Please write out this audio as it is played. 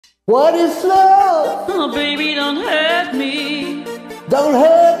What is love? Oh, baby, don't hurt me. Don't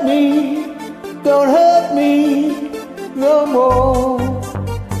hurt me. Don't hurt me no more.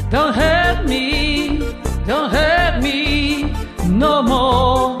 Don't hurt me. Don't hurt me no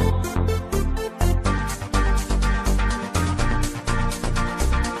more.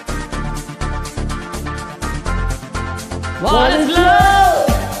 What is love?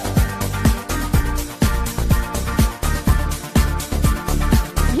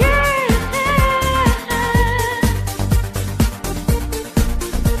 Yeah.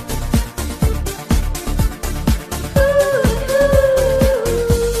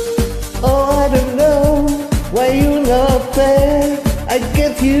 Oh, I don't know why you're not there. I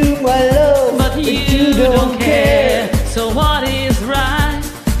give you my love, But you don't care. So what is right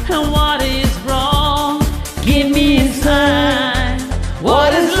and what is wrong? Give me a sign.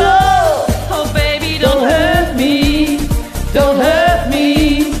 What is love? Oh, baby, don't hurt me. Don't hurt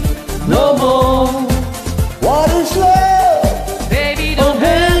me no more. What is love? Baby, don't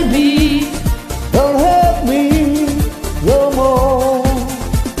hurt me. Don't hurt me no more.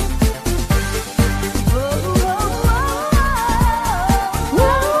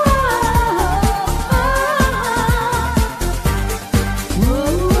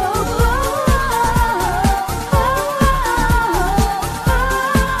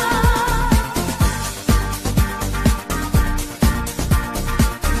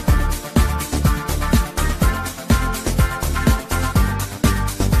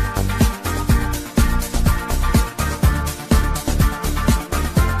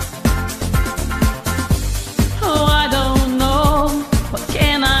 Oh, I don't know. What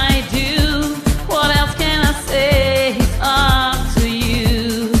can I do? What else can I say? It's up to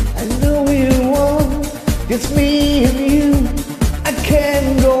you. I know you want, it's me and you. I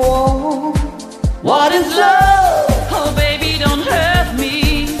can't go on. What is love? Oh, baby, don't hurt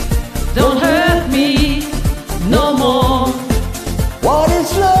me. Don't hurt me no more. What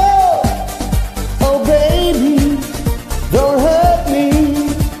is love? Oh baby, don't hurt me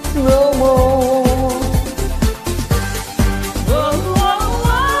no more.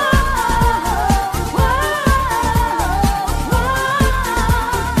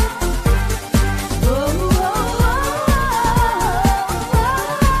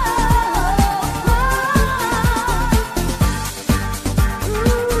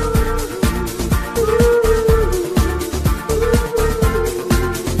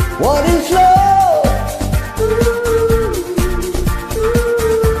 What is love?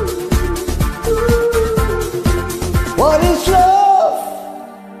 What is love?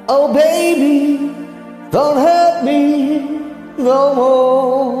 Oh baby, don't hurt me no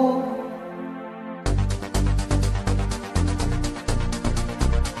more.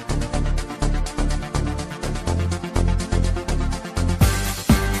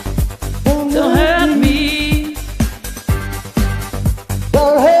 Don't hurt me.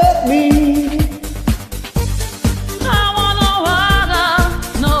 Don't hurt me. I want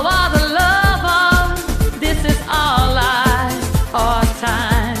no other lover. This is our life, our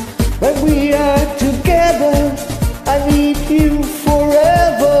time. When we are together, I need you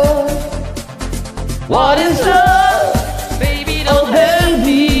forever. What is love? Baby, don't hurt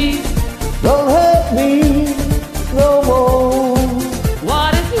me. Don't hurt me no more.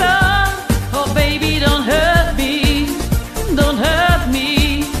 What is love? Oh, baby, don't hurt me. Don't hurt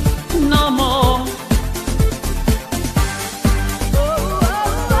me no more.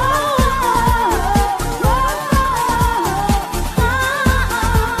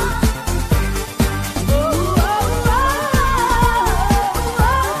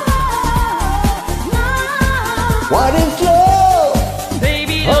 What is love?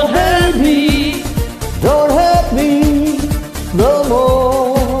 Baby, Oh don't hurt baby, me. don't hurt me no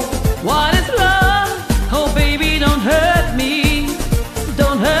more. What is love? Oh, baby, don't hurt me.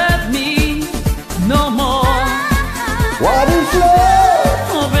 Don't hurt me no more. What is love?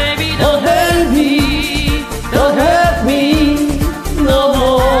 Oh, baby, Oh don't hurt me. baby, Don't don't hurt hurt me no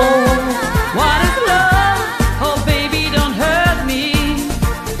more. What is love? Oh, baby, don't hurt me.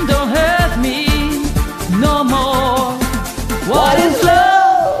 Don't hurt me no more. What is love?